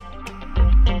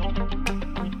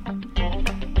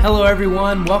Hello,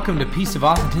 everyone. Welcome to Piece of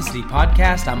Authenticity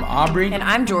Podcast. I'm Aubrey. And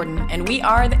I'm Jordan, and we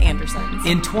are the Andersons.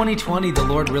 In 2020, the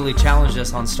Lord really challenged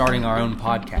us on starting our own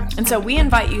podcast. And so we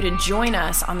invite you to join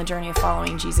us on the journey of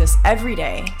following Jesus every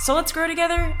day. So let's grow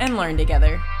together and learn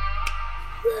together.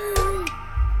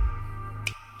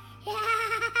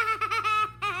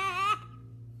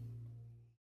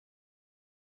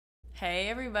 Hey,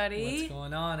 everybody. What's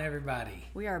going on, everybody?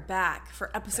 We are back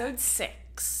for episode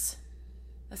 6.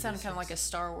 That sounded kind of like a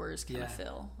Star Wars kind of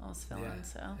feel. I was feeling,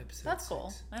 so that's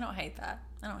cool. 6. I don't hate that.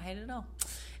 I don't hate it at all.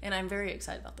 And I'm very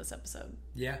excited about this episode.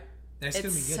 Yeah, that's going to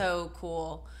be good. It's so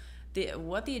cool.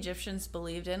 What the Egyptians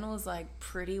believed in was like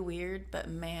pretty weird, but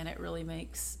man, it really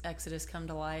makes Exodus come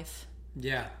to life.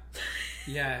 Yeah.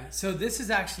 So this is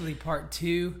actually part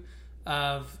 2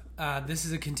 of, this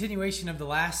is a continuation of the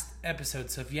last episode.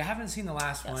 So if you haven't seen the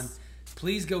last one,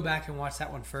 please go back and watch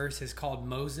that one first. It's called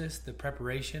Moses, the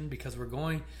Preparation, because we're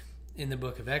going in the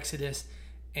book of Exodus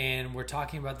and we're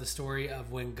talking about the story of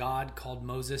when God called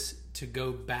Moses to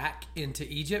go back into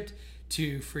Egypt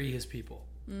to free his people.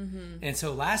 Mm-hmm. And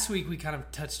so last week we kind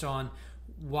of touched on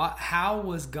how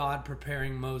was God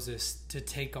preparing Moses to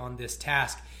take on this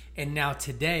task. And now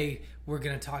today we're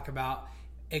going to talk about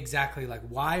exactly like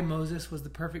why Moses was the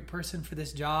perfect person for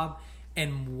this job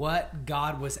and what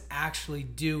God was actually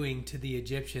doing to the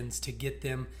Egyptians to get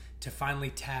them to finally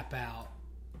tap out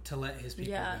to let his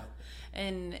people go.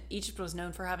 And Egypt was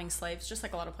known for having slaves, just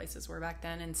like a lot of places were back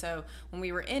then. And so when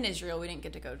we were in Israel, we didn't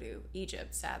get to go to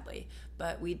Egypt, sadly.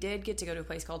 But we did get to go to a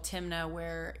place called Timnah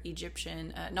where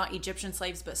not Egyptian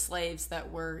slaves, but slaves that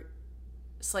were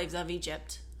slaves of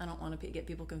Egypt. I don't want to get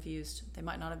people confused. They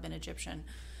might not have been Egyptian.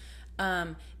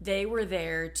 They were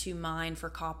there to mine for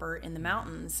copper in the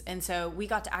mountains. And so we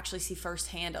got to actually see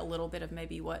firsthand a little bit of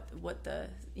maybe what the,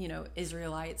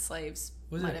 Israelite slaves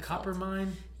was it a copper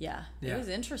mine? Yeah. It was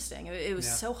interesting. It was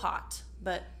so hot,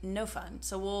 but no fun.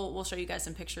 So we'll show you guys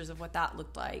some pictures of what that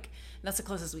looked like. And that's the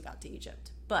closest we got to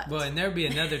Egypt. And there'd be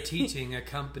another teaching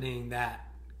accompanying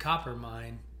that copper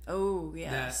mine. Oh,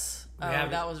 yes.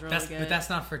 That was really good. But that's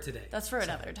not for today. That's for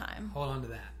another time. Hold on to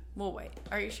that. We'll wait.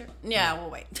 Are you sure? Yeah, we'll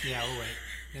wait. Yeah, we'll wait.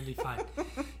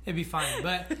 It'd be fine.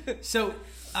 But so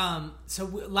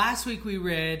last week we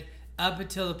read up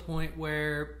until the point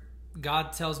where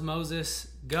God tells Moses,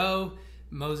 go.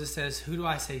 Moses says, who do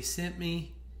I say sent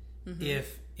me? Mm-hmm.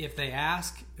 If they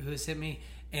ask who sent me.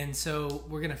 And so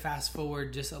we're going to fast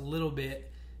forward just a little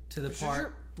bit to the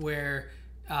part where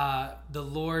the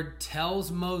Lord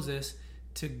tells Moses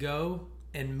to go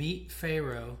and meet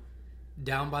Pharaoh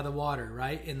down by the water,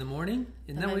 right? In the morning?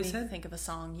 Isn't that what he said? Think of a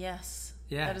song, yes.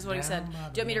 Yeah. That is what he said. Do you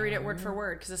want me to read it word for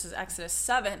word? Because this is Exodus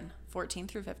 7, 14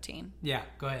 through 15. Yeah,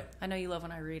 go ahead. I know you love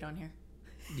when I read on here.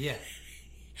 Yeah.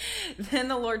 Then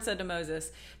the Lord said to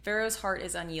Moses, Pharaoh's heart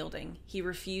is unyielding. He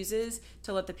refuses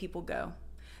to let the people go.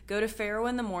 Go to Pharaoh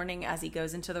in the morning as he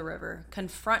goes into the river.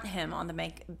 Confront him on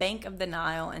the bank of the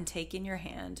Nile and take in your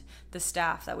hand the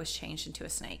staff that was changed into a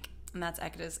snake. And that's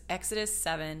Exodus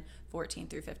 7, 14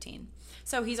 through 15.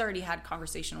 So he's already had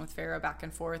conversation with Pharaoh back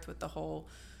and forth with the whole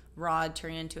rod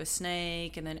turning into a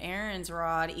snake and then Aaron's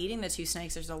rod eating the 2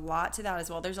 snakes. There's a lot to that as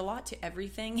well. There's a lot to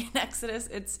everything in Exodus.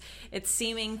 It's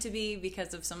seeming to be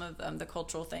because of some of the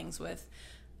cultural things with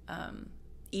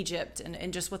Egypt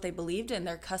and just what they believed in,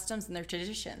 their customs and their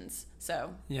traditions.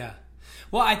 So yeah.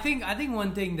 Well, I think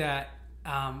one thing that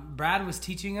Brad was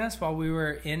teaching us while we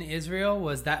were in Israel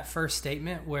was that first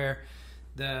statement where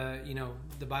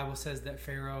the Bible says that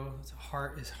Pharaoh's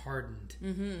heart is hardened.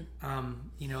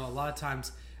 Mm-hmm. A lot of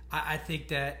times I think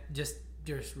that just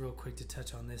real quick to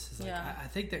touch on this is I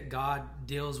think that God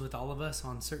deals with all of us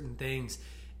on certain things,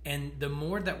 and the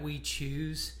more that we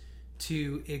choose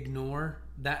to ignore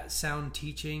that sound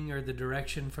teaching or the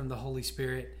direction from the Holy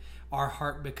Spirit, our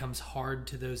heart becomes hard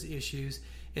to those issues.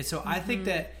 And so I think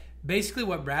that basically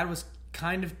what Brad was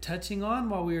kind of touching on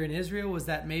while we were in Israel was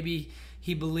that maybe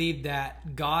he believed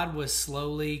that God was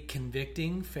slowly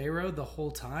convicting Pharaoh the whole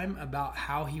time about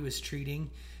how he was treating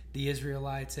the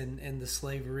Israelites and the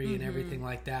slavery and everything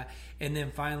like that. And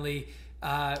then finally,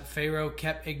 Pharaoh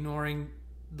kept ignoring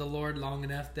the Lord long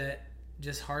enough that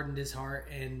just hardened his heart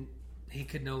and he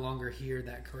could no longer hear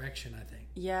that correction, I think.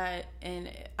 Yeah,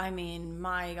 and I mean,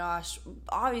 my gosh,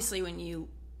 obviously when you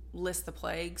list the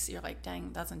plagues, you're like,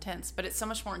 dang, that's intense. But it's so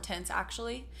much more intense,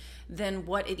 actually, than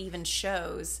what it even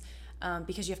shows,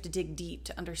 because you have to dig deep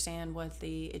to understand what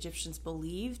the Egyptians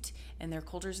believed and their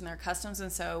cultures and their customs.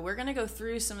 And so we're going to go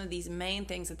through some of these main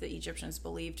things that the Egyptians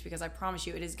believed, because I promise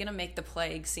you, it is going to make the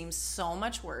plague seem so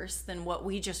much worse than what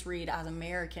we just read as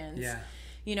Americans. Yeah.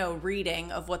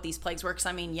 Reading of what these plagues were. Because,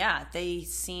 I mean, they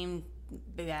seem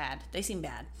bad. They seem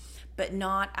bad, but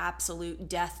not absolute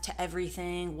death to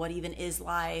everything. What even is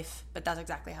life? But that's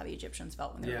exactly how the Egyptians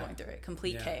felt when they were going through it.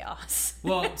 Complete chaos.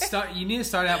 Well, you need to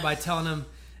start out by telling them,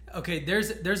 okay,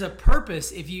 there's a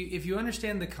purpose. If you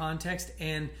understand the context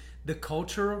and the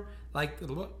culture, like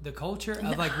the culture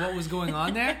of like what was going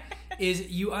on there, is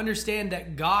you understand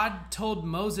that God told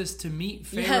Moses to meet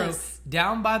Pharaoh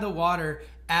down by the water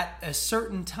at a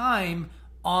certain time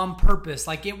on purpose.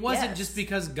 Like it wasn't just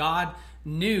because God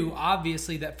knew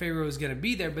obviously that Pharaoh was going to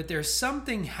be there, but there's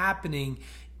something happening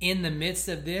in the midst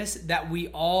of this that we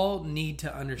all need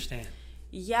to understand.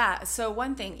 Yeah. So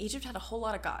one thing, Egypt had a whole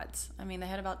lot of gods. I mean, they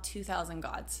had about 2,000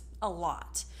 gods, a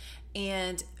lot.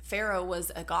 And Pharaoh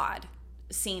was a god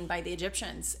seen by the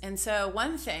Egyptians. And so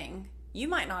one thing you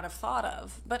might not have thought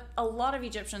of, but a lot of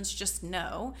Egyptians just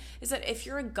know, is that if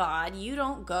you're a god, you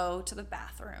don't go to the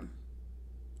bathroom.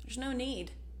 There's no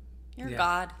need. You're a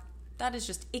god. That is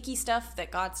just icky stuff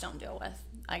that gods don't deal with,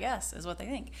 I guess, is what they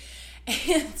think.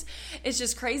 And it's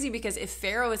just crazy because if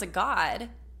Pharaoh is a god,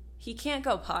 he can't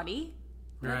go potty.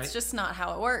 That's Right. just not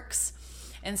how it works.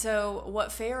 And so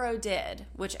what Pharaoh did,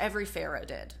 which every Pharaoh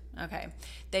did, okay,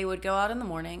 they would go out in the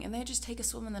morning and they'd just take a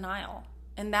swim in the Nile.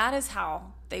 And that is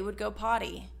how they would go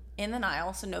potty, in the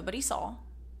Nile, so nobody saw.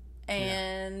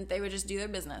 And they would just do their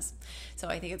business. So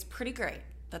I think it's pretty great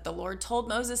that the Lord told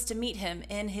Moses to meet him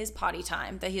in his potty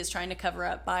time that he is trying to cover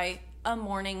up by a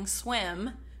morning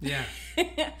swim. Yeah.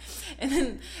 And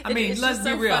then I mean, it's let's just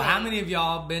be so real. funny. How many of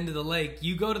y'all been to the lake?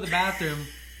 You go to the bathroom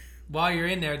while you're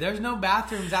in there. There's no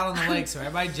bathrooms out on the lake, so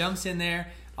everybody jumps in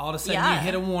there. All of a sudden, you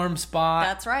hit a warm spot.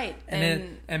 That's right. And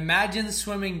then imagine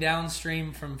swimming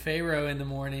downstream from Pharaoh in the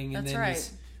morning. And That's then right.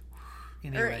 just,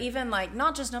 Or anyway. even like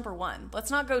not just number one. Let's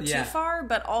not go too far,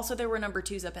 but also there were number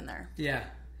twos up in there. Yeah.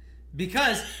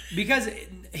 Because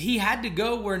he had to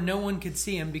go where no one could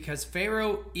see him, because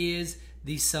Pharaoh is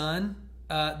the son,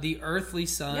 the earthly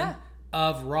son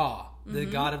of Ra, the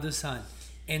god of the sun.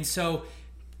 And so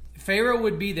Pharaoh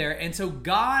would be there. And so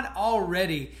God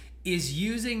already is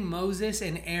using Moses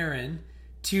and Aaron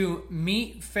to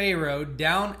meet Pharaoh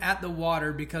down at the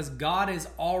water, because God is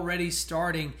already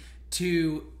starting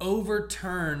to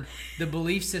overturn the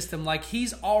belief system. Like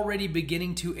he's already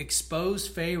beginning to expose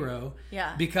Pharaoh.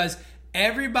 Yeah. Because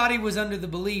everybody was under the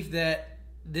belief that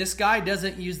this guy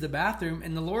doesn't use the bathroom.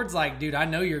 And the Lord's like, dude, I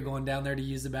know you're going down there to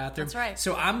use the bathroom. That's right.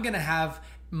 So I'm going to have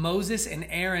Moses and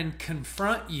Aaron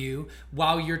confront you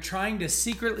while you're trying to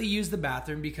secretly use the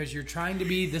bathroom, because you're trying to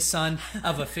be the son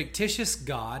of a fictitious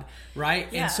God, right?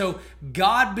 Yeah. And so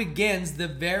God begins the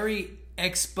very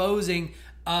exposing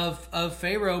of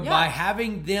Pharaoh by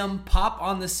having them pop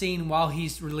on the scene while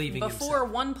he's relieving Before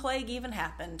himself. one plague even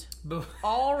happened.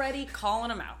 Already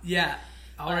calling him out. Yeah.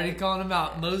 Already calling him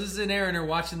out. Moses and Aaron are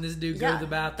watching this dude go to the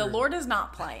bathroom. The Lord is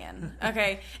not playing.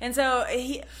 Okay. And so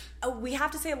we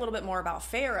have to say a little bit more about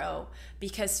Pharaoh,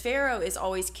 because Pharaoh is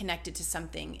always connected to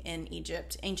something in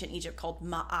Egypt, ancient Egypt, called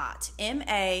Ma'at.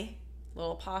 M-A,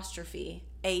 little apostrophe,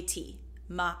 A-T.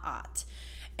 Ma'at.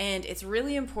 And it's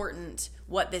really important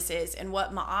what this is. And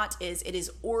what Ma'at is, it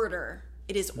is order.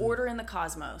 It is order in the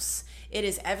cosmos. It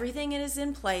is everything is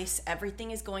in place.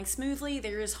 Everything is going smoothly.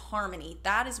 There is harmony.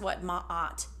 That is what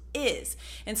Ma'at is.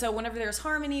 And so whenever there's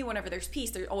harmony, whenever there's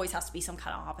peace, there always has to be some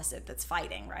kind of opposite that's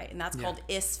fighting, right? And that's called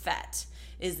Isfet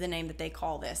is the name that they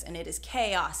call this. And it is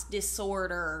chaos,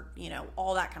 disorder,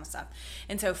 all that kind of stuff.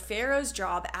 And so Pharaoh's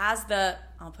job as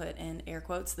I'll put in air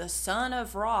quotes, the son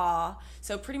of Ra.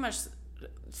 So pretty much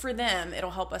for them,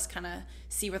 it'll help us kind of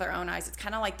see with our own eyes. It's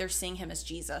kind of like they're seeing him as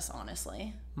Jesus,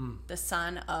 honestly. The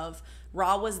son of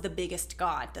Ra was the biggest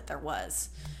god that there was.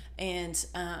 And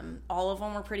all of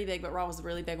them were pretty big, but Ra was the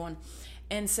really big one.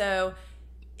 And so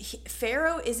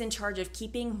Pharaoh is in charge of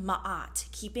keeping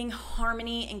Ma'at, keeping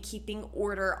harmony and keeping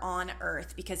order on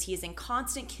earth, because he is in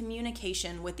constant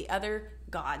communication with the other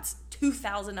gods,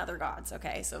 2,000 other gods.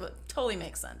 Okay, so it totally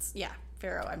makes sense. Yeah,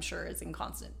 Pharaoh, I'm sure, is in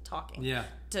constant talking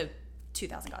to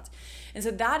 2,000 gods. And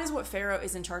so that is what Pharaoh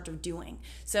is in charge of doing.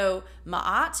 So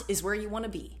Ma'at is where you want to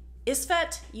be.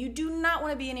 Isfet, you do not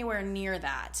want to be anywhere near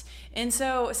that. And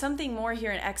so something more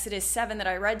here in Exodus 7 that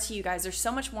I read to you guys, there's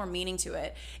so much more meaning to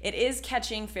it. It is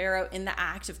catching Pharaoh in the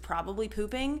act of probably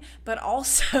pooping, but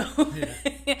also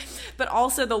but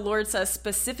also the Lord says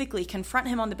specifically, confront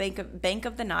him on the bank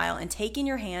of the Nile and take in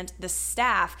your hand the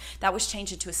staff that was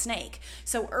changed into a snake.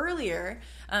 So earlier,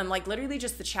 like literally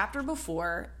just the chapter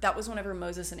before, that was whenever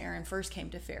Moses and Aaron first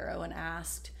came to Pharaoh and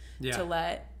asked to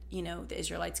let, the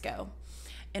Israelites go.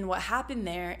 And what happened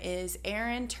there is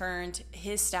Aaron turned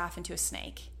his staff into a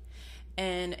snake.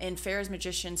 and Pharaoh's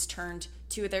magicians turned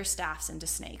 2 of their staffs into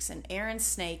snakes, and Aaron's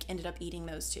snake ended up eating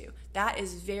those 2. That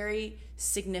is very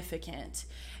significant.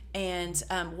 And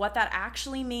what that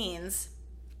actually means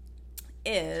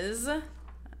is,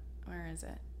 where is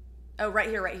it? Oh, right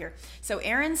here. So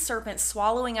Aaron's serpent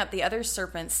swallowing up the other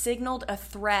serpents signaled a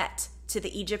threat to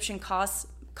the Egyptian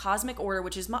cosmic order,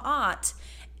 which is Ma'at,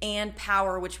 and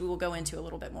power, which we will go into a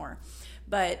little bit more.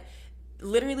 But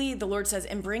literally the Lord says,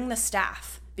 and bring the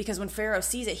staff, because when Pharaoh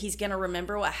sees it, he's going to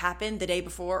remember what happened the day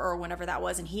before or whenever that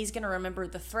was, and he's going to remember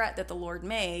the threat that the Lord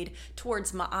made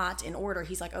towards Ma'at in order.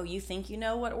 He's like, oh, you think you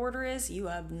know what order is? You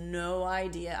have no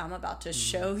idea. I'm about to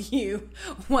show you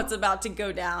what's about to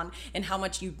go down and how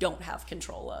much you don't have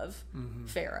control of,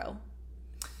 Pharaoh.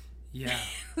 Yeah.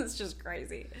 It's just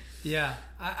crazy. Yeah.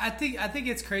 I think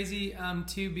it's crazy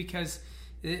too, because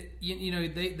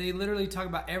they literally talk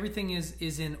about everything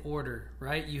is in order,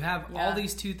 right? You have all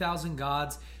these 2,000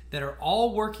 gods that are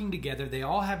all working together. They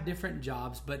all have different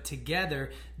jobs, but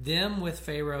together, them with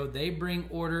Pharaoh, they bring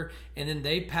order, and then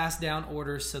they pass down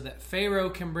orders so that Pharaoh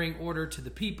can bring order to the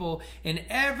people, and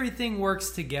everything works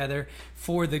together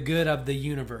for the good of the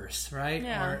universe, right?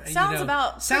 Yeah. Or,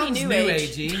 Sounds new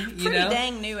age. agey. Pretty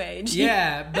dang new age.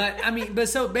 Yeah, but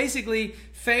so basically,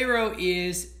 Pharaoh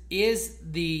is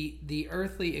the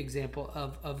earthly example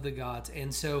of the gods.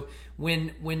 And so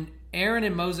when Aaron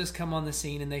and Moses come on the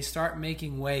scene and they start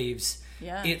making waves,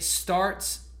 it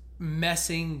starts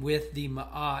messing with the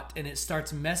Ma'at, and it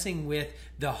starts messing with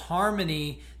the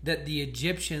harmony that the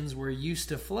Egyptians were used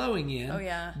to flowing in. Oh,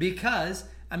 yeah. Because,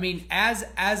 I mean, as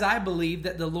I believe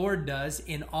that the Lord does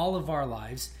in all of our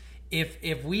lives,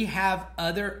 if we have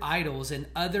other idols and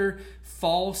other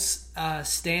false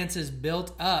stances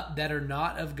built up that are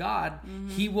not of God,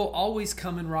 He will always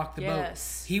come and rock the boat.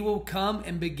 He will come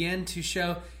and begin to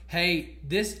show, hey,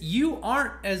 you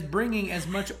aren't as bringing as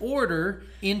much order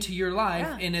into your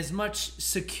life and as much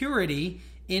security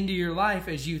into your life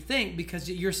as you think, because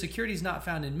your security is not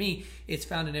found in me, it's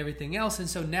found in everything else. And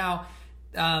so now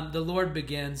the Lord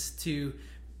begins to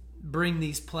bring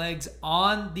these plagues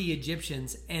on the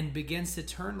Egyptians and begins to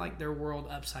turn like their world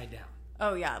upside down.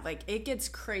 Oh yeah, like it gets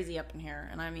crazy up in here,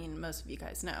 and I mean most of you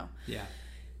guys know. Yeah.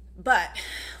 But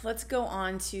let's go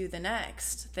on to the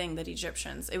next thing that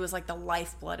it was like the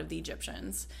lifeblood of the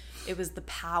Egyptians. It was the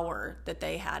power that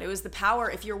they had. It was the power,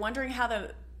 if you're wondering how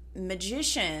the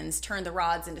magicians turned the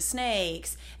rods into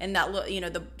snakes and that,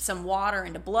 some water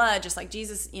into blood, just like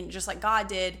Jesus, just like God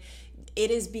did, it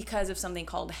is because of something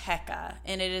called Heka,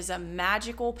 and it is a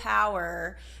magical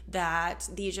power that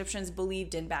the Egyptians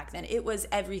believed in back then. It was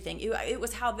everything. It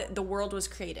was how the world was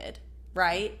created,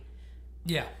 right?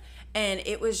 Yeah. And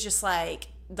it was just like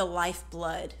the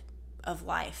lifeblood of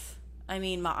life. I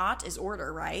mean, Ma'at is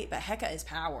order, right? But Heka is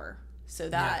power. So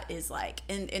that is like,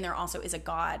 and there also is a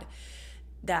god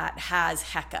that has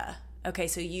Heka. Okay,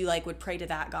 so you would pray to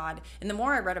that God. And the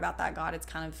more I read about that God, it's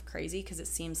kind of crazy because it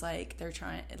seems like they're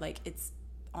trying, it's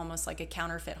almost like a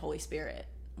counterfeit Holy Spirit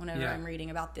whenever I'm reading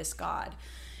about this God.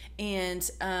 And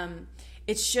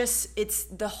it's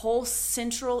the whole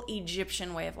central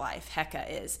Egyptian way of life,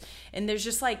 Heka is. And there's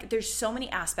just there's so many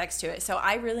aspects to it. So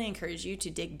I really encourage you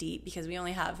to dig deep because we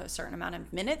only have a certain amount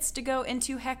of minutes to go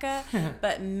into Heka.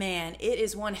 But man, it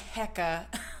is one Heka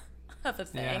of a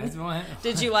thing. Yeah, it's one.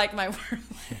 Did you like my word?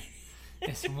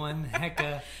 It's one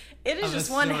hecka. It is just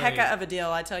one hecka of a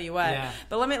deal, I tell you what. Yeah.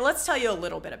 But let's tell you a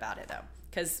little bit about it though,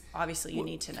 because obviously you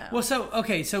need to know. Well,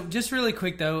 so just really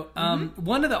quick though,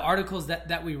 one of the articles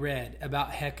that we read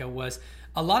about Heka was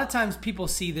a lot of times people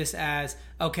see this as,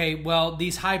 okay, well,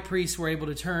 these high priests were able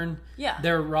to turn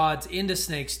their rods into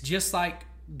snakes, just like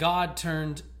God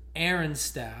turned Aaron's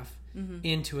staff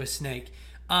into a snake.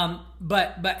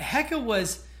 But Heka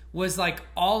was like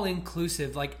all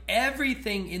inclusive. Like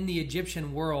everything in the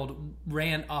Egyptian world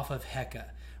ran off of Heka,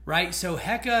 right? So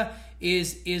Heka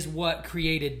is what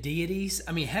created deities.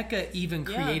 I mean, Heka even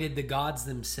created the gods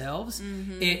themselves.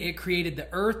 It created the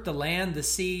earth, the land, the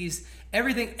seas,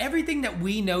 everything that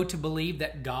we know to believe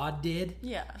that God did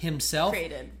himself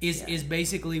is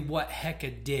basically what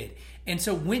Heka did. And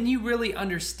so when you really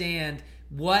understand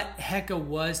what Heka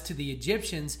was to the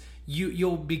Egyptians,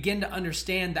 you'll begin to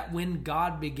understand that when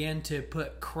God began to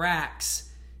put cracks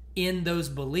in those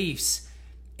beliefs,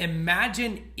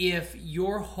 imagine if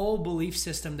your whole belief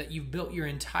system that you've built your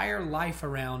entire life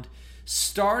around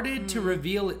started to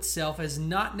reveal itself as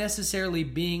not necessarily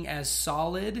being as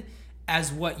solid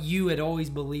as what you had always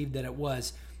believed that it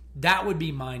was. That would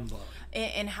be mind-blowing.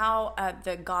 And how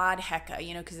the god Heka,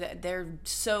 because they're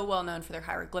so well known for their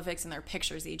hieroglyphics and their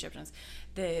pictures, the Egyptians.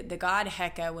 The god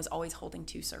Heka was always holding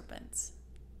 2 serpents.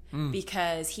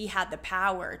 because he had the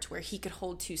power to where he could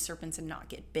hold two serpents and not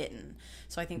get bitten.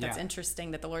 So I think that's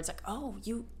interesting that the Lord's like, oh,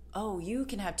 you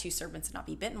can have two serpents and not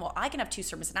be bitten. Well, I can have two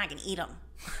serpents and I can eat them.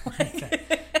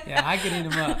 Yeah, I can eat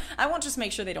them up. I won't just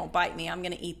make sure they don't bite me. I'm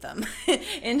going to eat them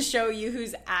and show you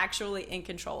who's actually in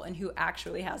control and who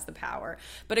actually has the power.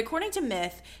 But according to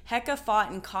myth, Heka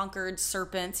fought and conquered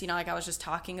serpents, like I was just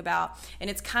talking about. And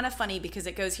it's kind of funny because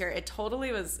it goes here. It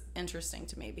totally was interesting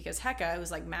to me because Heka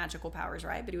was like magical powers,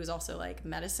 right? But he was also like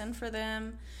medicine for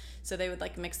them. So they would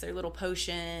like mix their little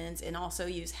potions and also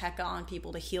use Heka on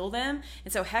people to heal them.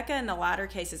 And so Heka in the latter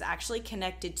case is actually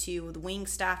connected to the winged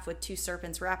staff with two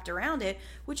serpents wrapped around it,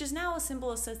 which is now a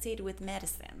symbol associated with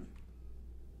medicine.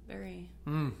 Very,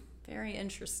 very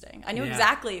interesting. I knew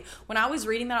exactly. When I was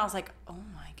reading that, I was like, oh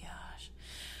my gosh.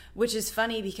 Which is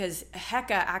funny because Heka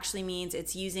actually means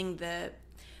it's using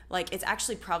it's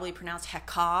actually probably pronounced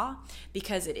Heka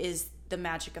because it is the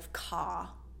magic of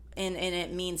Ka. And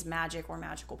it means magic or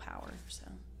magical power. So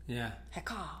yeah,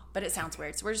 Heka, but it sounds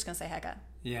weird, so we're just gonna say Heka.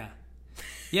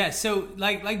 Yeah. So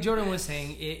like Jordan was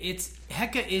saying, it's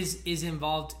Heka is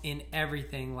involved in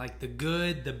everything, like the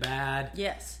good, the bad.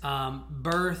 Yes.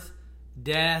 Birth,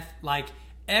 death, like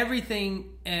everything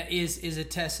is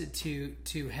attested to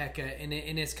Heka,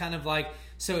 and it's kind of like,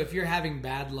 so if you're having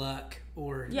bad luck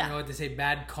or you know what they say,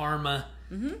 bad karma,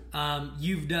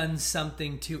 you've done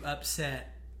something to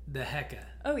upset the Heka.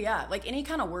 Oh yeah, like any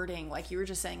kind of wording, like you were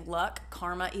just saying, luck,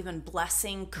 karma, even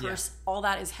blessing, curse, all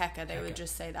that is Heka. They would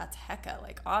just say that's Heka,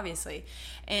 like obviously.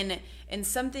 And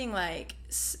something like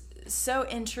so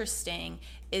interesting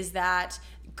is that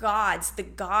the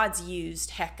gods used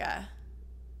Heka.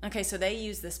 Okay, so they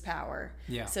used this power.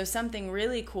 Yeah. So something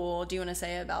really cool. Do you want to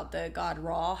say about the god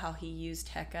Ra, how he used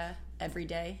Heka every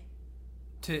day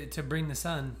to bring the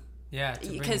sun? Yeah,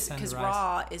 because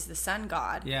Ra is the sun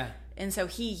god. Yeah. And so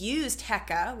he used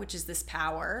Heka, which is this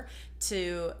power,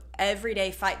 to every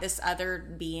day fight this other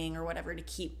being or whatever to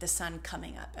keep the sun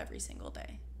coming up every single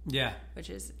day. Yeah. Which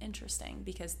is interesting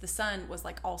because the sun was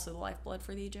like also the lifeblood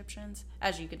for the Egyptians.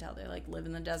 As you can tell, they like live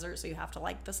in the desert, so you have to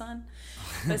like the sun.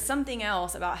 But something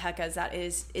else about Heka is that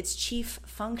its chief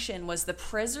function was the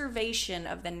preservation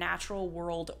of the natural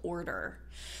world order.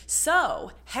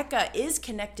 So Heka is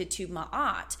connected to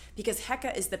Ma'at because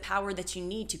Heka is the power that you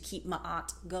need to keep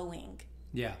Ma'at going.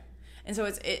 Yeah. And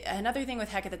so another thing with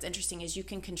Heka that's interesting is you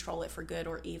can control it for good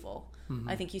or evil. Mm-hmm.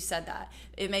 I think you said that.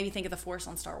 It made me think of the Force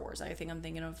on Star Wars. I think I'm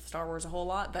thinking of Star Wars a whole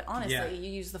lot. But honestly, you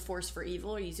use the Force for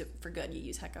evil or you use it for good. You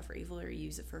use Heka for evil or you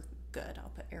use it for good.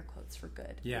 I'll put air quotes for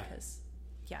good. Yeah. Because,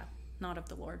 not of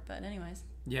the Lord. But anyways.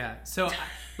 Yeah. So,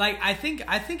 I think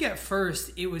at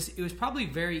first it was probably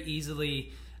very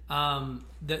easily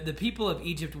the people of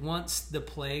Egypt, once the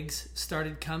plagues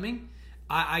started coming,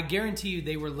 I guarantee you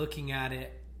they were looking at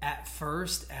it at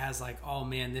first as like, oh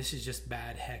man, this is just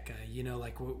bad Heka,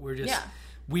 like we're just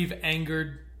we've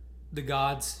angered the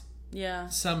gods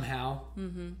somehow.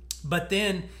 Mm-hmm. But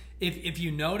then if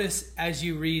you notice as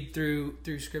you read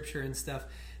through scripture and stuff,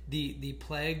 the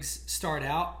plagues start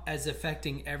out as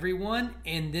affecting everyone,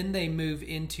 and then they move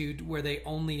into where they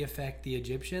only affect the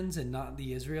Egyptians and not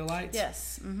the Israelites.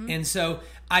 Yes. Mm-hmm. And so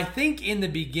I think in the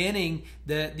beginning,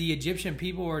 the Egyptian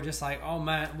people were just like, oh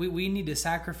man, we need to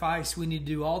sacrifice. We need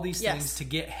to do all these things to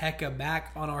get Heka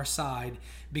back on our side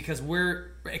because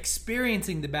we're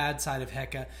experiencing the bad side of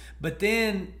Heka. But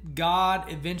then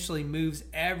God eventually moves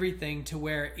everything to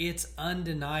where it's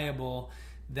undeniable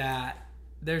that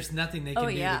there's nothing they can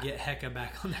do to get Heka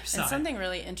back on their side. And something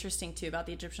really interesting, too, about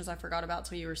the Egyptians I forgot about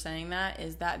till you were saying that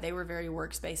is that they were very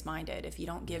works-based minded. If you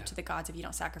don't give to the gods, if you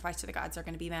don't sacrifice to the gods, they're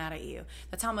going to be mad at you.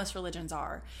 That's how most religions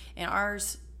are. And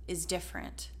ours is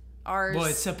different. Well,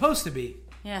 it's supposed to be.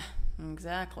 Yeah,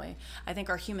 exactly. I think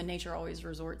our human nature always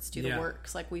resorts to the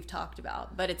works like we've talked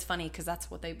about. But it's funny because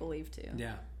that's what they believe, too.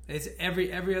 Yeah. It's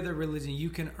every other religion. You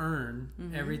can earn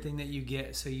everything that you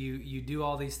get. So you do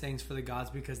all these things for the gods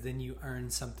because then you earn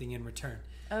something in return.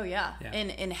 Oh, yeah.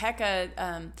 And in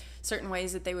Heka, certain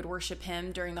ways that they would worship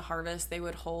him during the harvest, they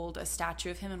would hold a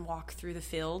statue of him and walk through the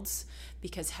fields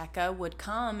because Heka would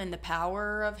come and the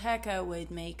power of Heka would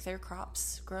make their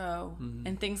crops grow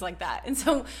and things like that. And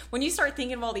so when you start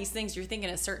thinking of all these things, you're thinking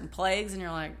of certain plagues and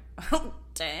you're like, oh,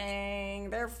 dang,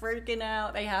 they're freaking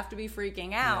out. They have to be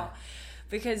freaking out. Yeah.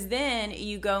 Because then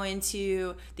you go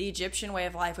into the Egyptian way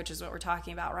of life, which is what we're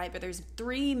talking about, right? But there's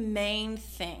three main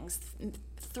things,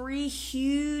 three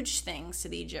huge things to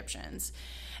the Egyptians.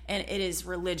 And it is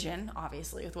religion,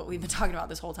 obviously, with what we've been talking about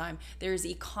this whole time. There's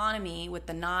economy with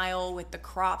the Nile, with the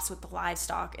crops, with the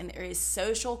livestock. And there is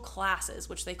social classes,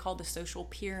 which they call the social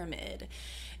pyramid.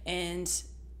 And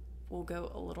we'll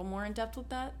go a little more in depth with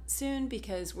that soon,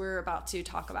 because we're about to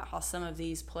talk about how some of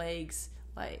these plagues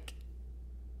like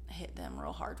hit them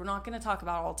real hard. We're not going to talk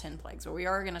about all 10 plagues, but we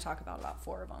are going to talk about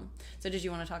 4 of them. So did you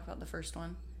want to talk about the first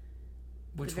one?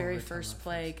 Which the very first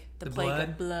plague, the plague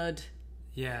of blood.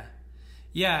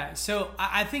 Yeah. So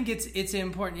I think it's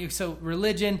important. So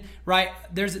religion, right?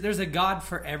 There's a God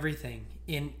for everything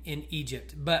in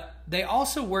Egypt, but they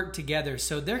also work together.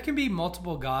 So there can be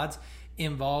multiple gods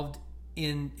involved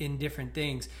in different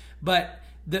things. But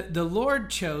the Lord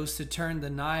chose to turn the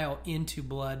Nile into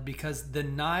blood because the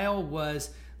Nile was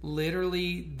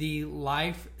literally the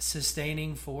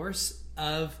life-sustaining force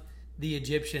of the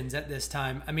Egyptians at this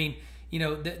time. I mean,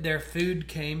 their food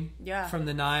came from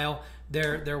the Nile.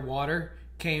 Their water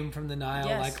came from the Nile.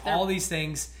 Yes, all these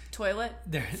things. Toilet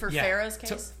for Pharaoh's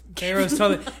case. Pharaoh's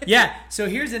toilet. Yeah. So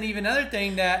here's even other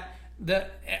thing that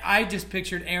I just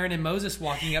pictured Aaron and Moses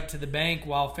walking up to the bank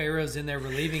while Pharaoh's in there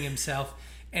relieving himself,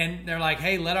 and they're like,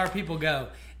 "Hey, let our people go."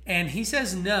 And he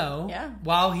says no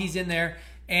while he's in there.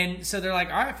 And so they're like,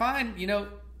 all right, fine.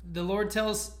 The Lord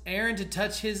tells Aaron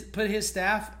to put his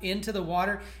staff into the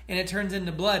water, and it turns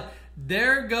into blood.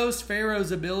 There goes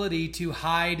Pharaoh's ability to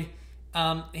hide.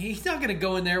 He's not going to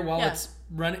go in there while it's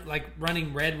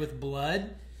running red with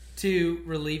blood to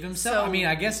relieve himself. So, I mean,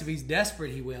 I guess if he's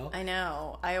desperate, he will. I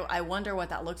know. I wonder what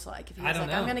that looks like. If he was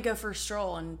I'm going to go for a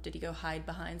stroll, and did he go hide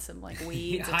behind some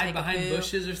weeds? Hide behind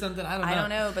bushes or something? I don't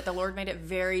know. But the Lord made it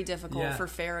very difficult for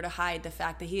Pharaoh to hide the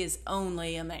fact that he is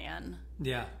only a man.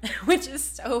 Yeah. Which is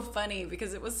so funny,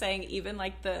 because it was saying even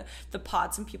the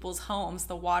pots in people's homes,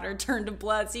 the water turned to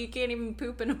blood, so you can't even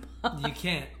poop in a pot.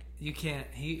 You can't.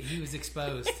 He was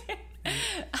exposed.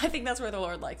 I think that's where the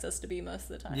Lord likes us to be most of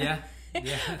the time. Yeah,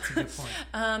 that's a good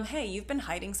point. Hey, you've been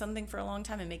hiding something for a long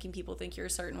time and making people think you're a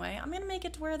certain way. I'm going to make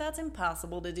it to where that's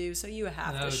impossible to do, so you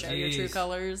have to show your true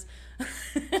colors.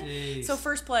 So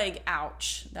first plague,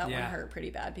 ouch. That one hurt pretty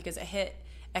bad because it hit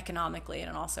economically, and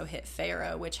it also hit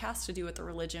Pharaoh, which has to do with the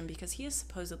religion because he is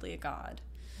supposedly a god.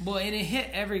 Well, and it hit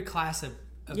every class of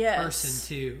person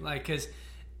too. Because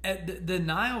the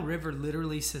Nile River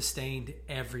literally sustained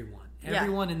everyone.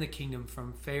 Everyone in the kingdom,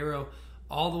 from Pharaoh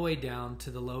all the way down to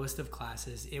the lowest of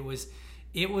classes. It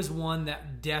was one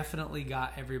that definitely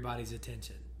got everybody's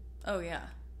attention. Oh yeah,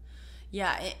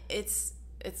 it's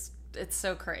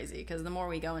so crazy because the more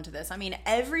we go into this, I mean,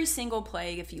 every single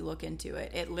plague, if you look into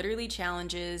it, it literally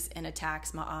challenges and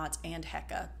attacks Ma'at and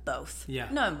Heka both. Yeah.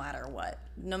 No matter what,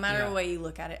 no matter the way you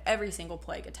look at it, every single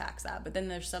plague attacks that. But then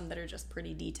there's some that are just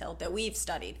pretty detailed that we've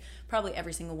studied. Probably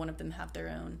every single one of them have their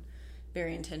own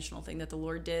very intentional thing that the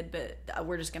Lord did, but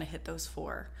we're just going to hit those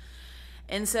 4.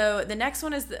 And so the next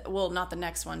one is not the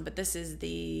next one, but this is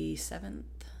the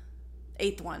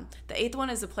 8th one. The 8th one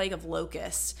is the plague of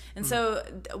locusts. And so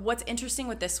what's interesting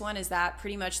with this one is that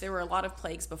pretty much there were a lot of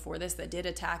plagues before this that did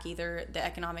attack either the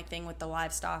economic thing with the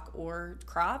livestock or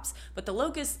crops, but the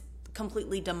locusts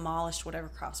completely demolished whatever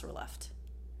crops were left.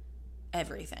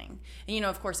 Everything. And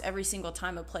of course, every single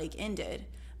time a plague ended,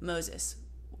 Moses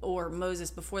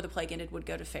before the plague ended would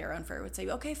go to Pharaoh, and Pharaoh would say,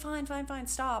 okay, fine,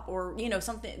 stop. Or,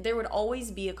 something. There would always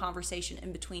be a conversation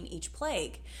in between each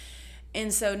plague.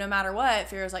 And so no matter what,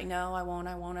 Pharaoh's like, no, I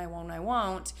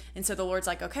won't. And so the Lord's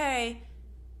like, okay,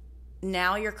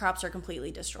 now your crops are completely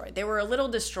destroyed. They were a little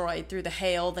destroyed through the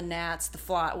hail, the gnats, the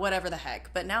fly, whatever the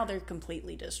heck, but now they're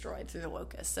completely destroyed through the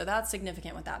locusts. So that's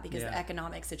significant with that because the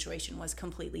economic situation was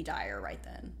completely dire right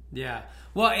then. Yeah.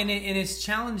 Well, and it's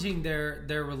challenging their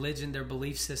religion, their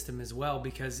belief system as well,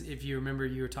 because if you remember,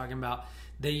 you were talking about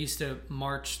they used to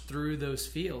march through those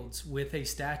fields with a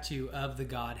statue of the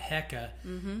god Heka.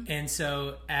 Mm-hmm. And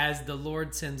so as the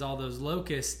Lord sends all those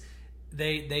locusts,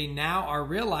 they now are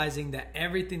realizing that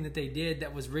everything that they did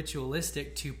that was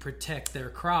ritualistic to protect their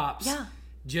crops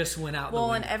just went out the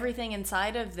window. And everything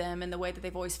inside of them and the way that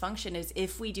they've always functioned is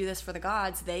if we do this for the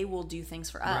gods, they will do things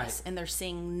for us. Right. And they're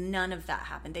seeing none of that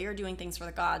happen. They are doing things for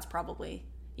the gods probably,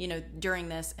 during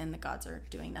this, and the gods are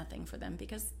doing nothing for them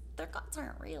because their gods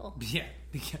aren't real.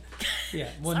 Yeah.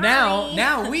 Well,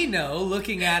 now we know,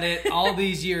 looking at it all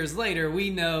these years later,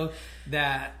 we know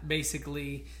that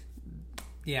basically,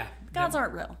 gods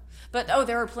aren't real. But,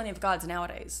 there are plenty of gods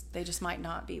nowadays. They just might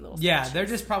not be little statues. They're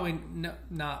just probably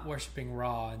not worshiping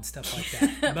Ra and stuff like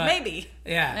that. But, maybe.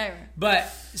 Yeah. Anyway.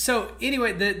 But, so,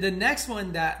 anyway, the next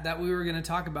one that we were going to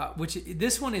talk about, which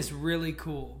this one is really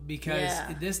cool because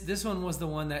this one was the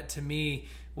one that, to me,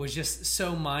 was just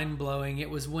so mind-blowing. It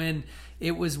was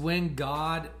when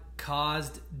God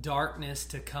caused darkness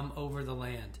to come over the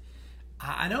land.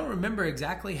 I don't remember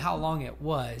exactly how long it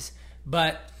was,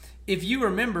 but if you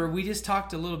remember, we just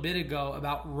talked a little bit ago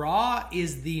about Ra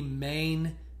is the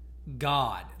main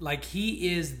God. Like,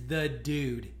 he is the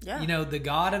dude. Yeah. You know, the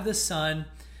God of the sun.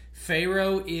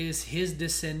 Pharaoh is his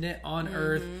descendant on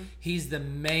earth. He's the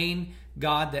main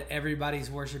God that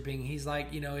everybody's worshiping. He's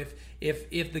like, you know,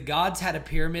 if the gods had a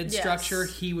pyramid structure,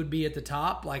 he would be at the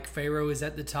top. Like, Pharaoh is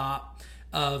at the top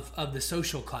of the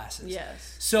social classes.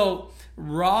 Yes. So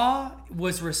Ra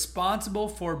was responsible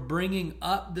for bringing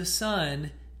up the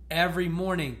sun every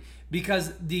morning,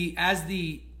 because as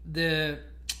the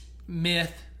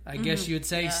myth, I guess you would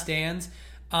say, stands,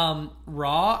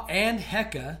 Ra and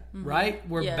Heka, right,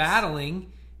 were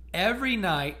battling every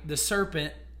night. The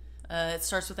serpent. It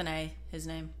starts with an A, his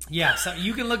name. Yeah, so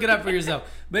you can look it up for yourself.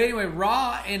 But anyway,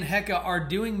 Ra and Heka are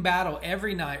doing battle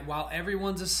every night while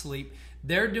everyone's asleep.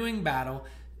 They're doing battle,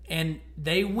 and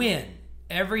they win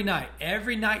every night.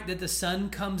 Every night that the sun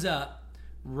comes up,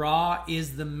 Ra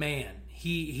is the man.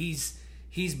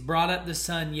 He's brought up the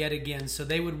sun yet again. So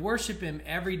they would worship him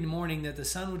every morning that the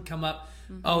sun would come up.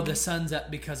 Oh, the sun's up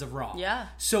because of Ra. Yeah.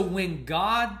 So when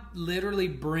God literally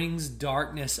brings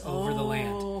darkness over the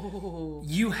land,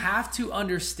 you have to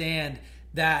understand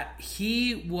that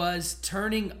he was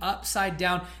turning upside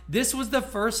down. This was the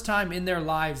first time in their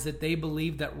lives that they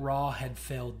believed that Ra had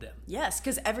failed them. Yes,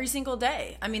 because every single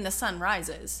day, I mean, the sun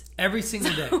rises. Every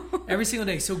single day. Every single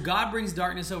day. So God brings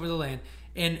darkness over the land.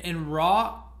 And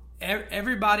Ra,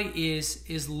 everybody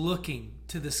is looking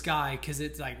to the sky, because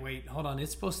it's like, wait, hold on,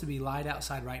 it's supposed to be light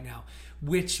outside right now,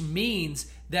 which means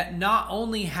that not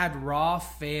only had Ra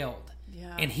failed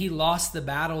and he lost the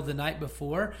battle the night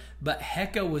before, but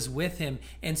Heka was with him.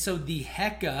 And so the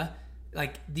Heka,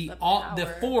 like the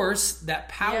force that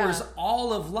powers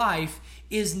all of life,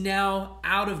 is now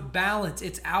out of balance.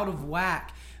 It's out of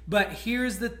whack. But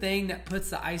here's the thing that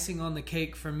puts the icing on the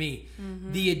cake for me.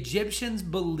 The Egyptians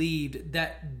believed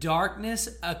that darkness,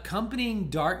 accompanying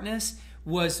darkness,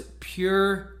 was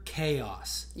pure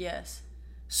chaos. Yes.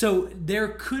 So there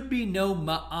could be no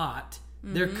Ma'at.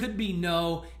 There could be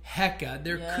no Heka.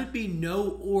 There could be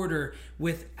no order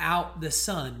without the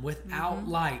sun, without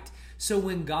light. So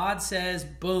when God says,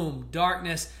 boom,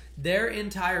 darkness, their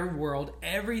entire world,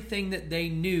 everything that they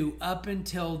knew up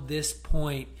until this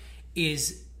point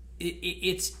it's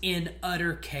in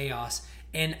utter chaos.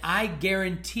 And I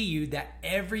guarantee you that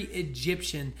every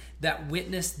Egyptian that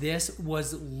witnessed this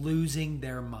was losing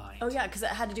their mind. Oh yeah, because it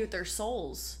had to do with their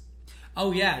souls.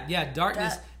 Oh yeah,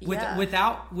 darkness.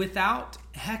 Without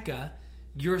Heka,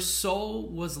 your soul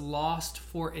was lost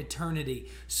for eternity.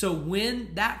 So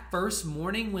when that first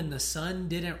morning, when the sun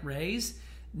didn't raise,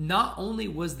 not only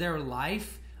was their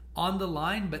life on the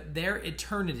line, but their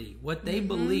eternity, what they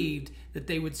believed that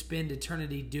they would spend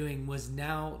eternity doing, was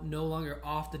now no longer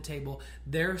off the table.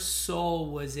 Their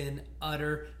soul was in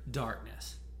utter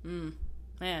darkness.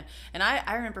 Man, and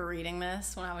I remember reading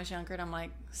this when I was younger, and I'm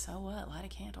like, so what? Light a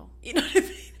candle. You know what I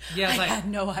mean? Yeah, I had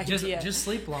no idea. Just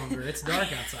sleep longer. It's dark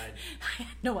outside. I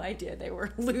had no idea they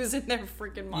were losing their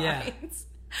freaking minds.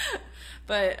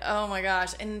 But oh my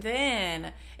gosh. And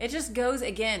then it just goes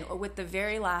again with the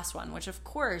very last one, which of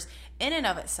course in and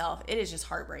of itself, it is just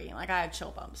heartbreaking. Like, I have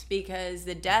chill bumps, because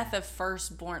the death of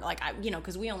firstborn, like,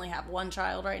 because we only have one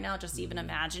child right now, just even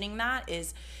imagining that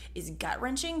is gut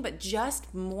wrenching. But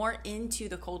just more into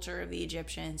the culture of the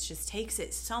Egyptians just takes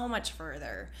it so much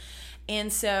further.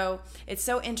 And so it's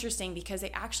so interesting because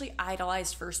they actually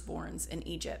idolized firstborns in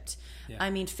Egypt. Yeah. I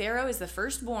mean, Pharaoh is the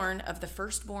firstborn of the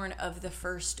firstborn of the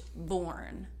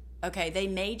firstborn. Okay, they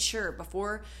made sure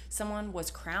before someone was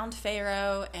crowned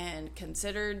Pharaoh and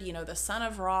considered, the son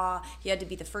of Ra, he had to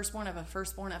be the firstborn of a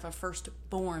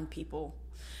firstborn people.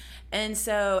 And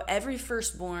so every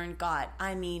firstborn got,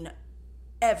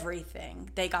 everything.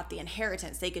 They got the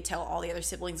inheritance. They could tell all the other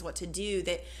siblings what to do.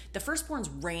 That the firstborns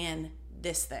ran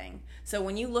this thing. So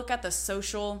when you look at the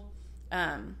social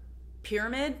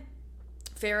pyramid,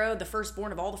 Pharaoh, the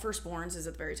firstborn of all the firstborns, is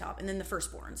at the very top, and then the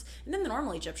firstborns, and then the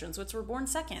normal Egyptians, which were born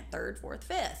second, third, fourth,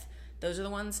 fifth. Those are the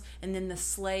ones, and then the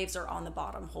slaves are on the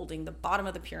bottom, holding the bottom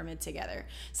of the pyramid together.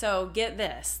 So get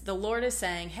this, the Lord is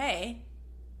saying, hey,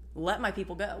 let my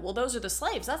people go. Well, those are the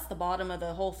slaves. That's the bottom of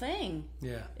the whole thing.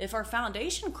 Yeah. If our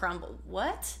foundation crumbled,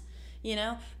 what?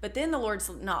 But then the Lord's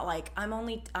not like,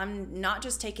 I'm not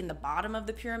just taking the bottom of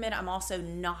the pyramid, I'm also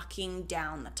knocking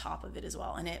down the top of it as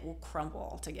well, and it will crumble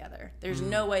all together. There's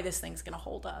no way this thing's going to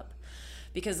hold up,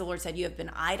 because the Lord said, you have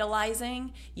been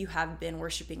idolizing, you have been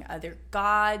worshiping other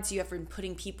gods, you have been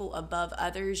putting people above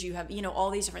others, you have,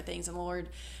 all these different things. And the Lord,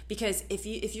 because if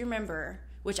you remember,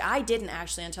 which I didn't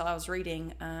actually until I was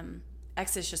reading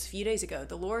Exodus just a few days ago,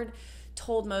 the Lord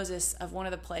told Moses of one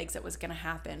of the plagues that was going to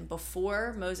happen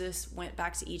before Moses went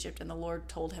back to Egypt, and the Lord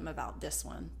told him about this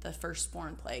one, the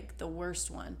firstborn plague, the worst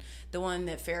one, the one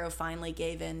that Pharaoh finally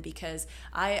gave in. Because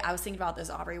I was thinking about this,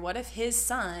 Aubrey. What if his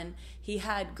son, he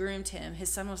had groomed him,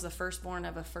 his son was the firstborn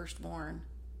of a firstborn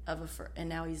and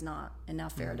now he's not, and now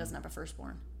Pharaoh doesn't have a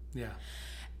firstborn. Yeah.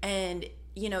 And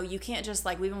you can't just,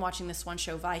 like, we've been watching this one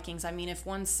show, Vikings. I mean, if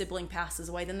one sibling passes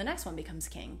away, then the next one becomes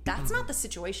king. That's not the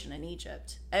situation in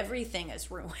Egypt. Everything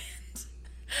is ruined.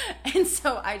 And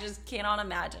so I just cannot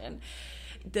imagine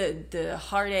the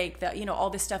heartache, that, all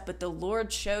this stuff. But the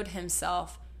Lord showed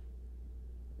himself,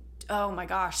 oh my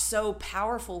gosh, so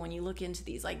powerful when you look into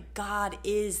these. Like, God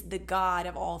is the God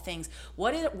of all things.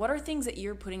 What are things that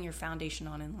you're putting your foundation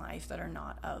on in life that are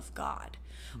not of God?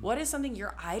 What is something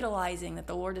you're idolizing that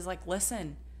the Lord is like,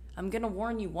 listen, I'm going to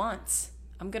warn you once.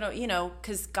 I'm going to,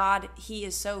 because God, he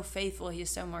is so faithful. He is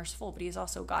so merciful, but he is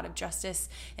also God of justice,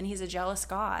 and he's a jealous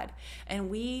God. And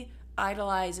we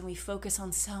idolize and we focus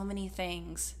on so many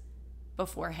things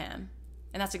before him.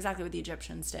 And that's exactly what the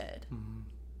Egyptians did.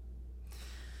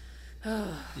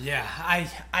 Yeah,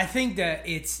 I think that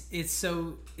it's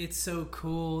so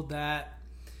cool that,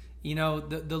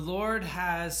 the Lord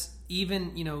has,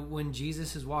 even, when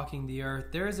Jesus is walking the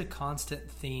earth, there is a constant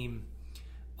theme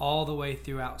all the way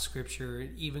throughout Scripture.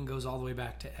 It even goes all the way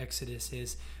back to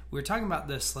Exodus. We're talking about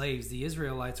the slaves. The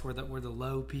Israelites were the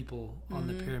low people on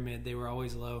the pyramid. They were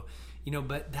always low,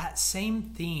 but that same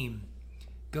theme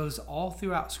goes all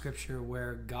throughout Scripture,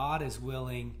 where God is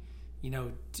willing,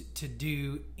 to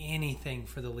do anything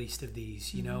for the least of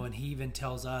these, and he even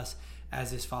tells us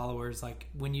as his followers, like,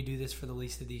 when you do this for the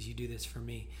least of these, you do this for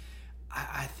me.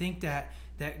 I think that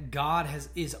God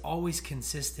is always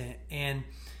consistent. And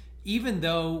even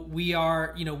though we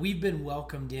are, we've been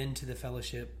welcomed into the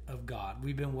fellowship of God,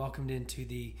 we've been welcomed into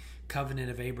the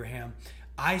covenant of Abraham,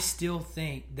 I still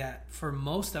think that for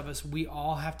most of us, we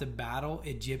all have to battle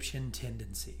Egyptian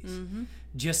tendencies.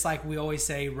 Just like we always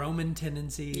say, Roman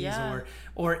tendencies,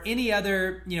 or any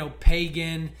other,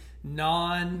 pagan,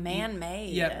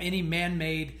 man-made. Yeah, any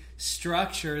man-made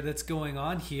structure that's going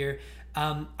on here.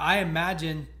 I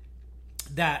imagine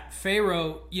that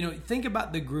Pharaoh, think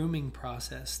about the grooming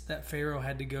process that Pharaoh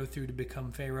had to go through to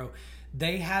become Pharaoh.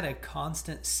 They had a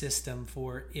constant system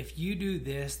for, if you do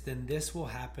this, then this will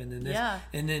happen, and this,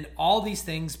 and then all these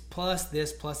things plus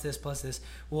this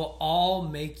will all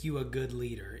make you a good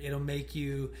leader. It'll make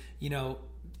you,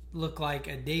 look like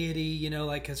a deity,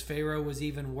 like, because Pharaoh was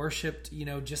even worshipped,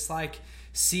 just like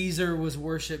Caesar was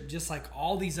worshipped, just like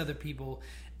all these other people.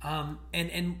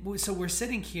 And so we're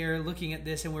sitting here looking at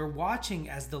this, and we're watching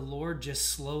as the Lord just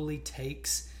slowly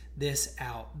takes this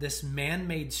out, this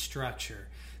man-made structure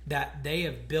that they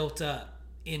have built up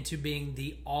into being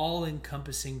the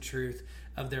all-encompassing truth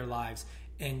of their lives.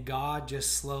 And God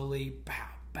just slowly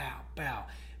bow.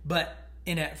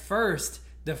 And at first,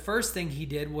 the first thing he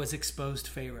did was exposed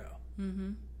Pharaoh.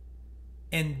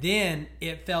 And then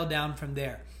it fell down from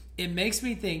there. It makes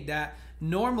me think that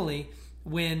normally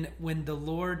when the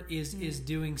Lord is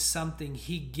doing something,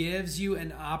 he gives you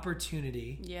an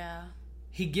opportunity. Yeah.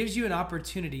 He gives you an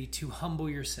opportunity to humble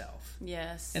yourself.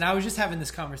 Yes. And I was just having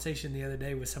this conversation the other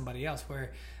day with somebody else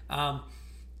where,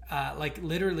 like,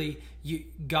 literally,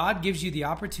 God gives you the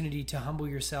opportunity to humble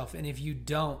yourself. And if you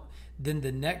don't, then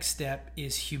the next step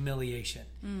is humiliation.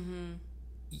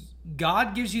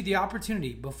 God gives you the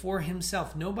opportunity before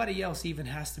himself. Nobody else even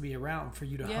has to be around for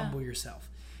you to humble yourself.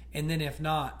 And then if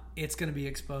not, it's going to be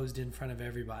exposed in front of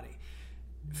everybody.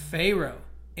 Pharaoh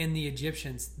and the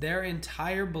Egyptians, their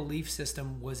entire belief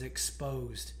system was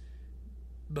exposed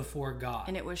before God.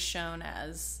 And it was shown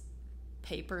as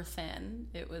paper thin.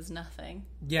 It was nothing.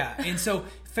 Yeah. And so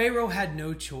Pharaoh had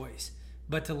no choice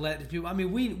but to let people, I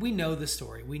mean, we know the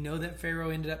story. We know that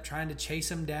Pharaoh ended up trying to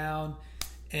chase him down,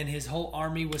 and his whole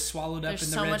army was swallowed up in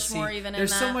the Red Sea.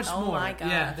 There's so much more. My gosh.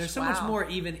 Yeah, there's so much more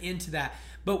even into that.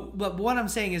 But what I'm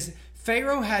saying is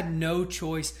Pharaoh had no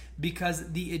choice,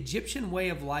 because the Egyptian way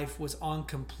of life was on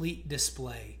complete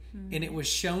display, and it was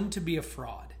shown to be a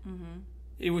fraud.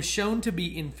 It was shown to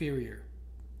be inferior.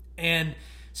 And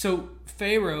so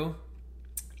Pharaoh,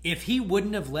 if he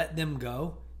wouldn't have let them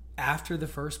go after the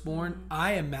firstborn,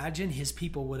 I imagine his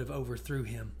people would have overthrew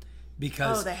him.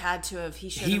 Because they had to have. He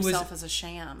showed himself as a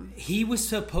sham. He was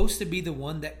supposed to be the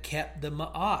one that kept the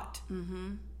Ma'at.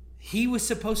 He was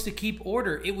supposed to keep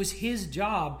order. It was his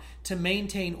job to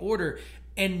maintain order.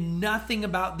 And nothing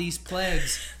about these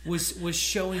plagues was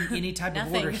showing any type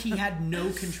of order. He had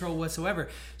no control whatsoever.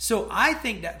 So I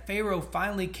think that Pharaoh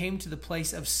finally came to the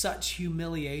place of such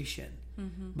humiliation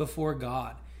before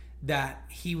God that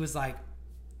he was like,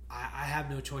 I have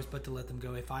no choice but to let them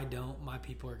go. If I don't, my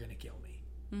people are going to kill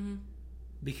me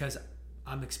because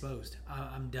I'm exposed.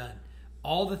 I'm done.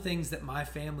 All the things that my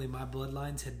family, my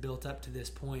bloodlines had built up to this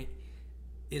point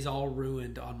is all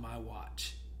ruined on my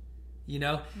watch, you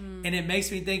know? And it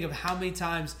makes me think of how many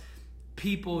times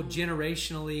people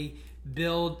generationally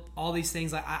build all these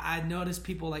things. Like I notice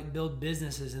people like build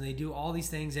businesses and they do all these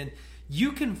things, and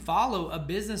you can follow a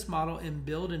business model and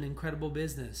build an incredible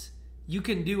business. You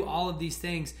can do all of these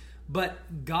things,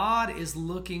 but God is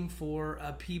looking for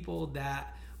a people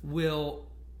that will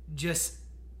just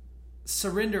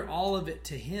surrender all of it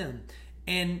to Him.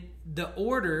 And the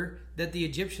order that the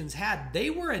Egyptians had, they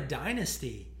were a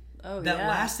dynasty that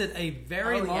lasted a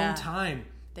very long time.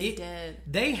 They did.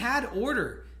 They had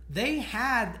order. They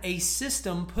had a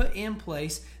system put in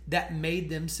place that made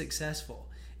them successful.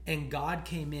 And God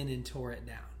came in and tore it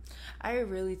down. I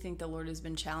really think the Lord has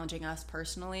been challenging us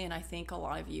personally, and I think a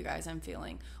lot of you guys, I'm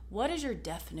feeling, what is your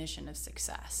definition of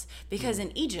success? Because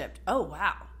in Egypt, oh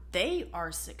wow, they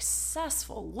are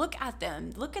successful. Look at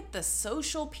them. Look at the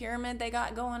social pyramid they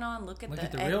got going on. Look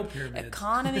at the real pyramid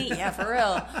economy. Yeah, for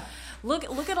real.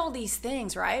 Look at all these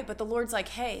things, right? But the Lord's like,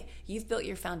 hey, you've built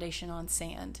your foundation on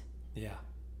sand. Yeah.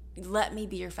 Let me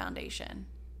be your foundation.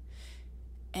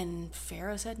 And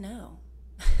Pharaoh said no.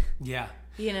 Yeah.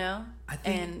 You know?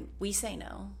 And we say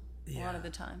no a lot of the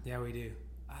time. Yeah, we do.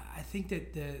 I think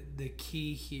that the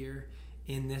key here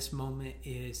in this moment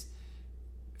is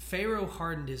Pharaoh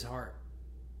hardened his heart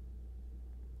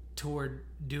toward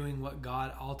doing what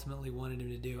God ultimately wanted him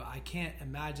to do. I can't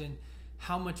imagine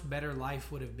how much better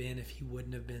life would have been if he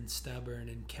wouldn't have been stubborn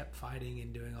and kept fighting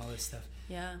and doing all this stuff.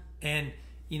 Yeah. And,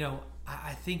 you know,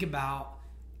 I think about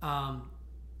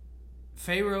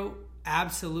Pharaoh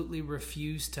absolutely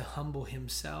refused to humble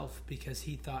himself because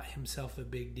he thought himself a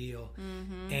big deal.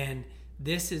 And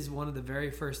this is one of the very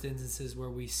first instances where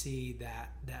we see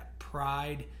that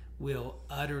pride will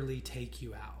utterly take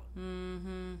you out.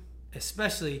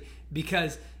 Especially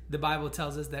because the Bible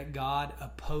tells us that God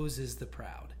opposes the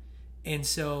proud. And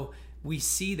so we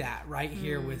see that right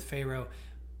here with Pharaoh.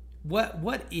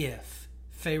 What if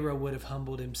Pharaoh would have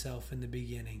humbled himself in the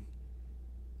beginning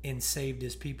and saved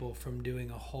his people from doing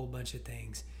a whole bunch of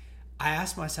things? I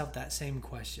asked myself that same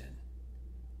question.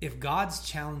 If God's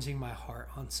challenging my heart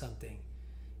on something,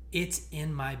 it's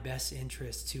in my best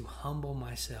interest to humble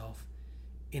myself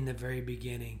in the very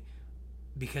beginning,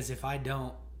 because if I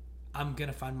don't, I'm going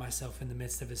to find myself in the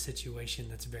midst of a situation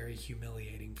that's very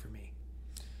humiliating for me.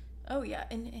 Oh yeah,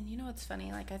 and you know what's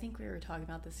funny? Like, I think we were talking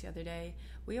about this the other day.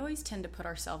 We always tend to put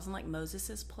ourselves in like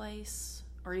Moses's place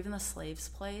or even the slave's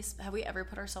place. Have we ever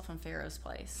put ourselves in Pharaoh's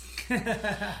place?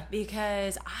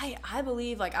 Because I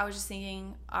believe, like I was just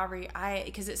thinking, Aubrey,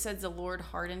 because it says the Lord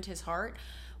hardened his heart.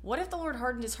 What if the Lord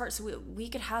hardened his heart so we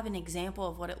could have an example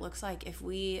of what it looks like if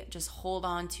we just hold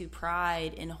on to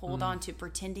pride and hold on to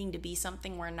pretending to be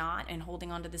something we're not and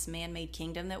holding on to this man-made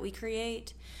kingdom that we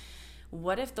create?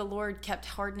 What if the Lord kept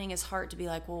hardening his heart to be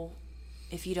like, well,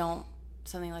 if you don't,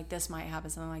 something like this might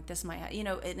happen, something like this might happen. You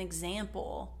know, an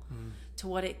example to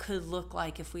what it could look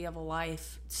like if we have a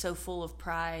life so full of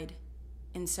pride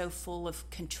and so full of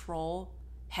control,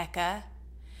 heka,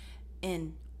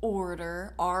 and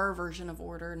order, our version of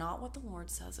order, not what the Lord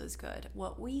says is good,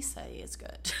 what we say is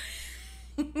good.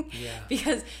 Yeah.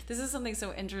 Because this is something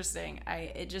so interesting.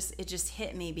 It just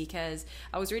hit me because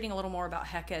I was reading a little more about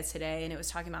Heka today, and it was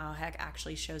talking about how Heka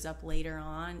actually shows up later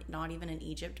on, not even in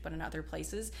Egypt, but in other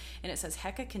places. And it says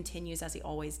Heka continues as he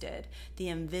always did, the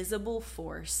invisible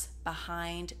force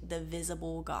behind the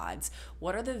visible gods.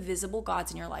 What are the visible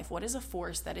gods in your life? What is a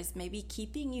force that is maybe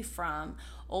keeping you from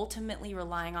ultimately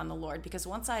relying on the Lord? Because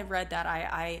once I read that,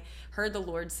 I heard the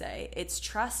Lord say, it's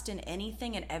trust in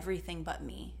anything and everything but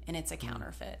me, and it's a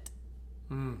counterfeit.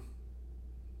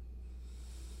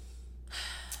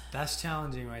 That's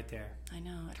challenging right there. I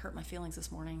know. It hurt my feelings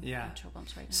this morning. Yeah. Chill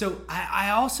bumps right now. So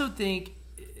I also think,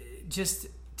 just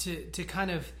to kind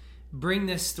of bring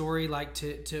this story like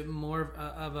to more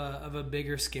of a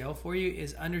bigger scale for you,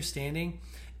 is understanding.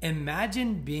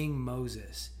 Imagine being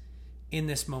Moses in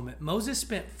this moment. Moses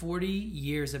spent 40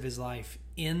 years of his life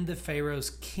in the Pharaoh's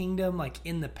kingdom, like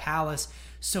in the palace.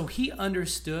 So he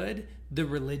understood the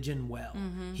religion well.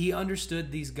 He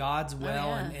understood these gods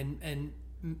well, and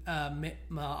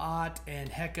Ma'at and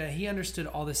Heka. He understood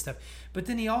all this stuff. But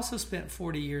then he also spent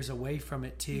 40 years away from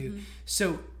it too.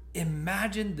 So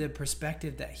imagine the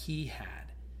perspective that he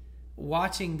had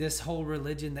watching this whole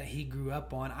religion that he grew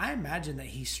up on. I imagine that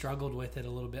he struggled with it a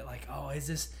little bit, like, oh,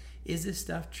 is is this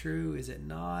stuff true? Is it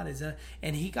not?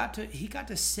 And he got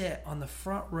to sit on the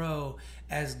front row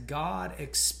as God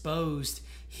exposed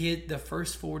the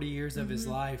first 40 years of his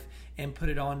life and put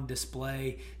it on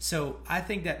display. So I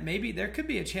think that maybe there could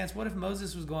be a chance. What if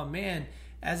Moses was going, man,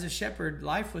 as a shepherd,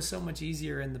 life was so much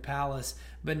easier in the palace,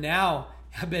 but now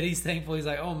I bet he's thankful. He's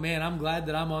like, oh man, I'm glad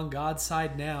that I'm on God's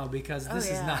side now, because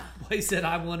this is not the place that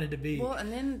I wanted to be. Well,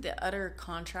 and then the utter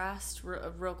contrast,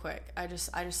 real quick. I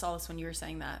just saw this when you were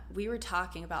saying that. We were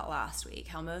talking about last week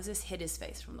how Moses hid his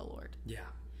face from the Lord. Yeah.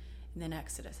 And then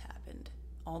Exodus happened.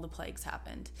 All the plagues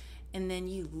happened. And then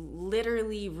you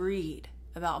literally read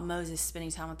about Moses spending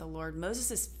time with the Lord.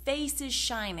 Moses' face is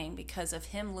shining because of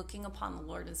him looking upon the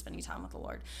Lord and spending time with the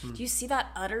Lord. Do you see that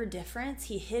utter difference?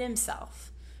 He hid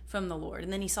himself from the Lord,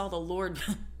 and then he saw the Lord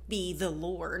be the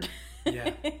Lord.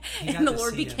 Yeah. And the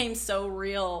Lord became so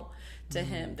real to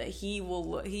him that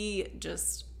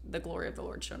the glory of the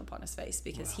Lord shone upon his face,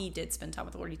 because he did spend time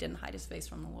with the Lord. He didn't hide his face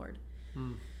from the Lord.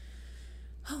 Oh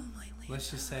my Lord.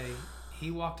 Let's just say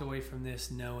he walked away from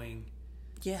this knowing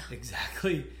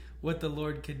exactly what the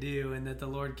Lord could do, and that the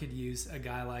Lord could use a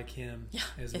guy like him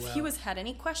as well. If he had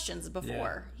any questions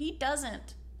before, he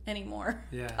doesn't anymore.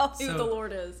 Tell me who the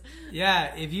Lord is.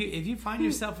 If you find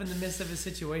yourself in the midst of a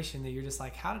situation that you're just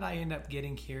like, how did I end up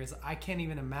getting here? I can't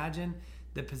even imagine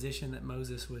the position that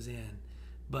Moses was in.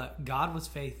 But God was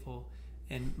faithful,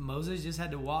 and Moses just had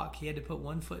to walk. He had to put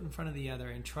one foot in front of the other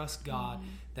and trust God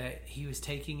that he was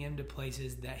taking him to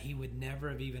places that he would never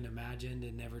have even imagined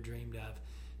and never dreamed of.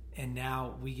 And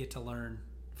now we get to learn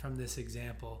from this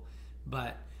example.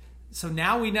 But so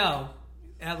now we know,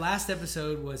 that last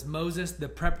episode was Moses, the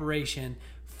preparation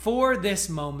for this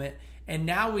moment. And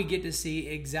now we get to see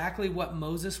exactly what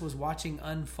Moses was watching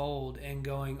unfold and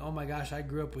going, oh my gosh, I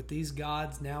grew up with these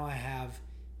gods. Now I have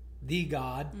the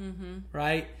God,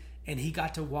 right? And he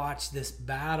got to watch this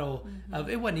battle of,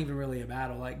 it wasn't even really a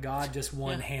battle. Like God just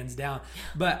won hands down.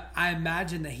 But I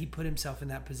imagine that he put himself in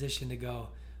that position to go,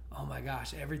 oh my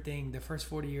gosh, everything, the first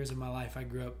 40 years of my life I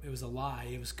grew up, it was a lie.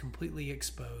 It was completely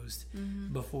exposed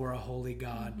before a holy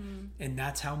God. And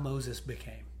that's how Moses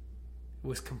became.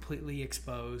 Was completely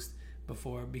exposed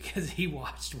before, because he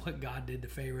watched what God did to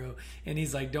Pharaoh, and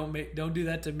he's like, don't do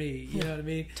that to me. You know what I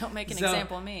mean? Don't make an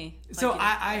example of me. So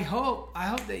I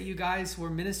hope that you guys were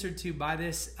ministered to by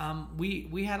this.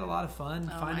 We had a lot of fun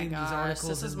finding these articles.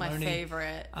 This is my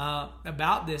favorite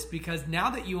about this, because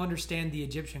now that you understand the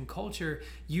Egyptian culture,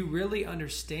 you really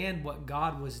understand what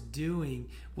God was doing.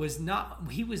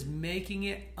 He was making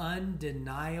it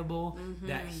undeniable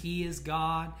that he is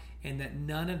God, and that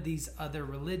none of these other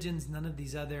religions, none of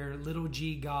these other little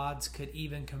g gods could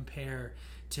even compare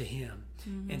to him.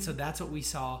 And so that's what we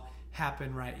saw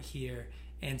happen right here.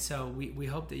 And so we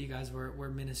hope that you guys were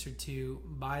ministered to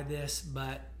by this,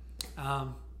 but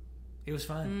it was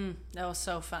fun. That was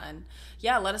so fun.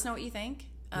 Yeah, let us know what you think.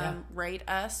 Rate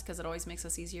us, because it always makes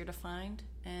us easier to find.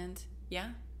 And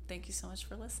thank you so much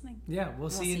for listening. Yeah, we'll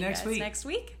see you next week. Next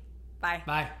week. Bye.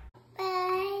 Bye.